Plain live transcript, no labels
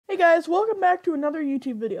guys, welcome back to another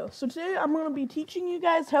YouTube video. So today I'm going to be teaching you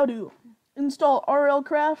guys how to install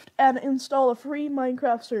R.L.Craft and install a free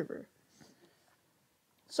Minecraft server.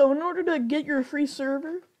 So in order to get your free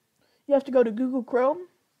server, you have to go to Google Chrome.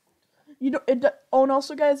 And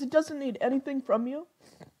also guys, it doesn't need anything from you.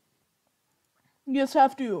 You just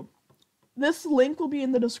have to, this link will be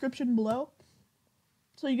in the description below.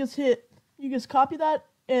 So you just copy that,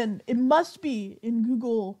 and it must be in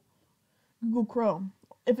Google Chrome.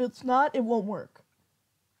 If it's not, it won't work.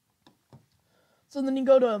 So then you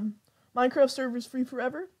go to Minecraft servers free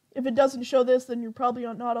forever. If it doesn't show this, then you're probably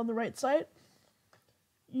not on the right site.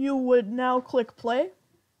 You would now click play.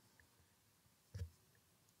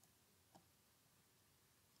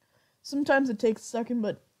 Sometimes it takes a second,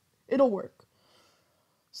 but it'll work.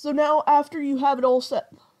 So now after you have it all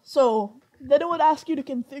set, so then it would ask you to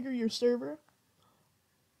configure your server.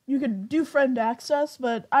 You could do friend access,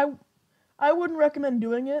 but I wouldn't recommend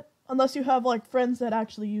doing it unless you have like friends that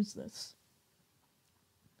actually use this.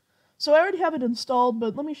 So I already have it installed,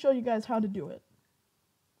 but let me show you guys how to do it.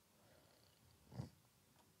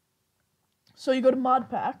 So you go to mod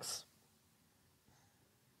packs.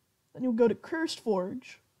 Then you'll go to Cursed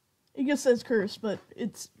Forge. It just says cursed, but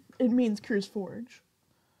it means Cursed Forge.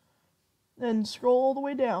 Then scroll all the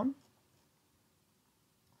way down.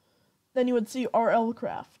 Then you would see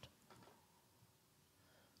R.L.Craft.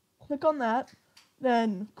 Click on that,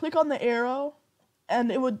 then click on the arrow, and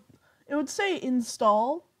it would say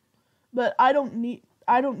install, but I don't need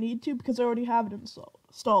to because I already have it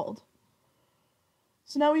installed.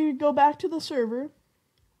 So now we would go back to the server.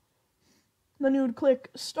 Then you would click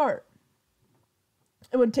start.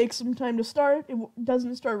 It would take some time to start. It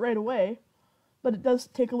doesn't start right away, but it does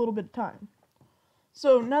take a little bit of time.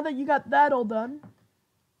 So now that you got that all done,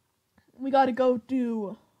 we got to go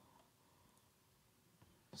do.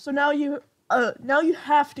 So now you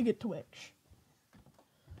have to get Twitch.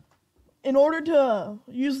 In order to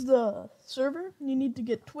use the server, you need to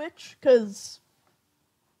get Twitch,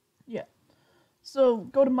 yeah. So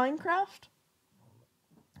go to Minecraft,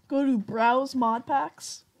 go to Browse Mod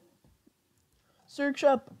Packs, search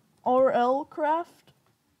up R.L.Craft,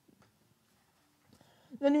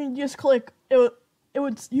 then you just click, it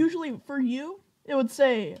would usually, for you, it would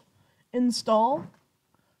say install.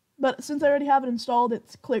 But since I already have it installed,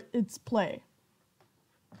 it's play.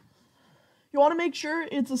 You want to make sure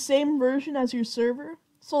it's the same version as your server.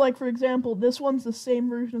 So like for example, this one's the same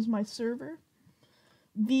version as my server.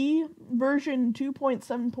 The version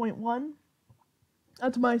 2.7.1,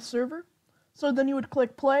 that's my server. So then you would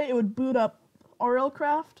click play, it would boot up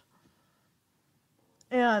R.L.Craft.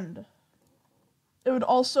 And it would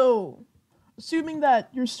also, assuming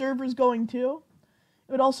that your server's going to,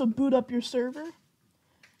 it would also boot up your server.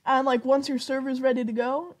 And like once your server's ready to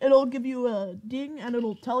go, it'll give you a ding and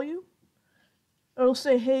it'll tell you. It'll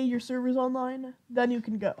say, hey, your server's online, then you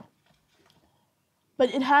can go.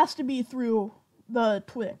 But it has to be through the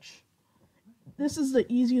Twitch. This is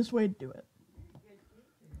the easiest way to do it.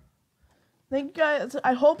 Thank you guys.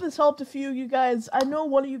 I hope this helped a few of you guys. I know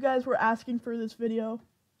one of you guys were asking for this video.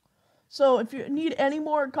 So if you need any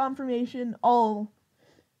more confirmation, I'll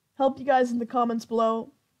help you guys in the comments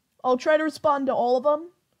below. I'll try to respond to all of them.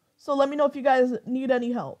 So let me know if you guys need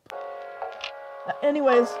any help.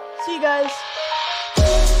 Anyways, see you guys.